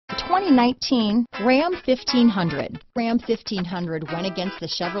2019 Ram 1500. Ram 1500 went against the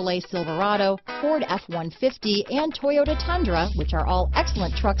Chevrolet Silverado, Ford F-150, and Toyota Tundra, which are all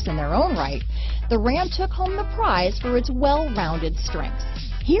excellent trucks in their own right. The Ram took home the prize for its well-rounded strengths.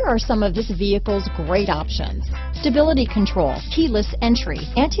 Here are some of this vehicle's great options: stability control, keyless entry,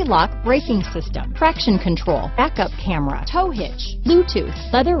 anti-lock braking system, traction control, backup camera, tow hitch,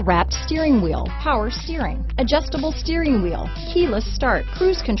 Bluetooth, leather-wrapped steering wheel, power steering, adjustable steering wheel, keyless start,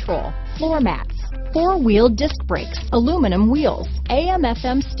 cruise control, floor mats, four-wheel disc brakes, aluminum wheels,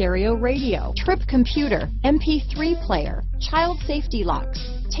 AM/FM stereo radio, trip computer, MP3 player, child safety locks.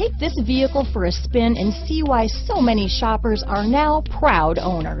 Take this vehicle for a spin and see why so many shoppers are now proud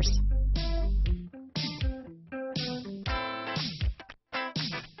owners.